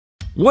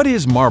What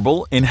is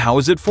marble and how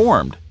is it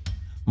formed?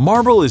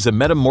 Marble is a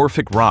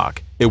metamorphic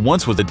rock. It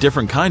once was a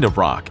different kind of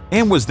rock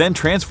and was then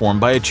transformed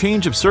by a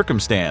change of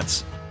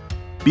circumstance.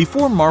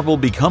 Before marble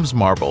becomes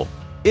marble,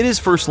 it is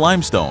first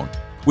limestone,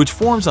 which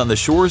forms on the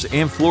shores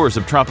and floors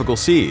of tropical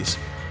seas.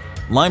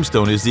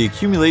 Limestone is the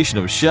accumulation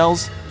of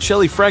shells,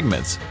 shelly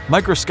fragments,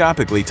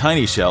 microscopically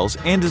tiny shells,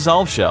 and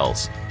dissolved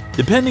shells.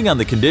 Depending on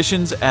the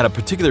conditions at a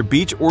particular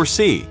beach or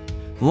sea,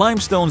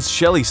 limestone's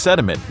shelly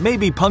sediment may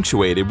be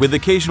punctuated with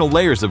occasional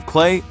layers of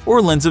clay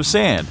or lens of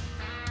sand.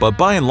 But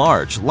by and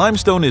large,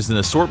 limestone is an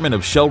assortment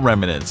of shell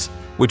remnants,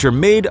 which are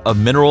made of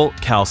mineral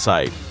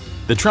calcite.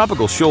 The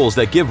tropical shoals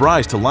that give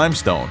rise to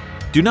limestone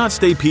do not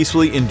stay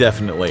peacefully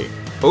indefinitely.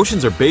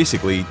 Oceans are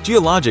basically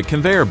geologic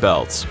conveyor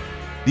belts.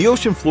 The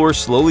ocean floor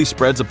slowly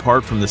spreads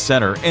apart from the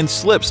center and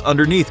slips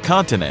underneath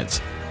continents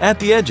at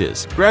the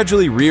edges,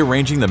 gradually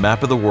rearranging the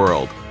map of the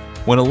world.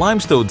 When a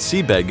limestone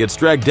seabed gets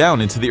dragged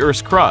down into the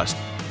Earth's crust,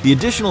 the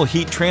additional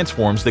heat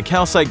transforms the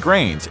calcite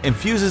grains and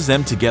fuses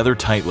them together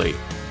tightly.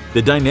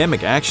 The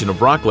dynamic action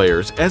of rock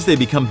layers as they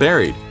become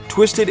buried,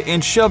 twisted,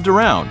 and shoved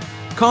around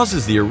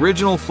causes the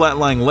original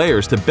flat-lying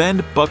layers to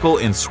bend, buckle,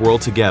 and swirl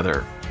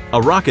together.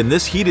 A rock in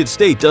this heated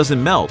state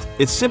doesn't melt,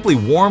 it's simply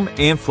warm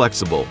and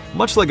flexible,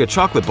 much like a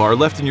chocolate bar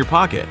left in your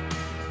pocket.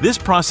 This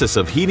process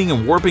of heating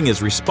and warping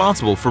is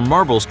responsible for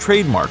marble's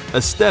trademark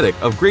aesthetic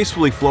of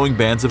gracefully flowing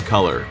bands of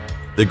color.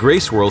 The gray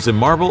swirls in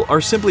marble are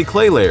simply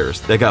clay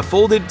layers that got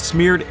folded,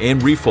 smeared,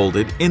 and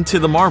refolded into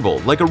the marble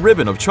like a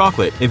ribbon of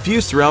chocolate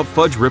infused throughout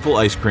fudge ripple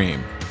ice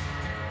cream.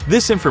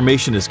 This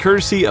information is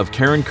courtesy of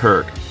Karen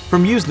Kirk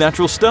from Use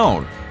Natural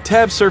Stone,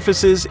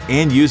 Tabsurfaces,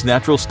 and Use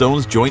Natural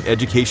Stone's Joint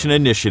Education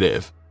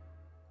Initiative.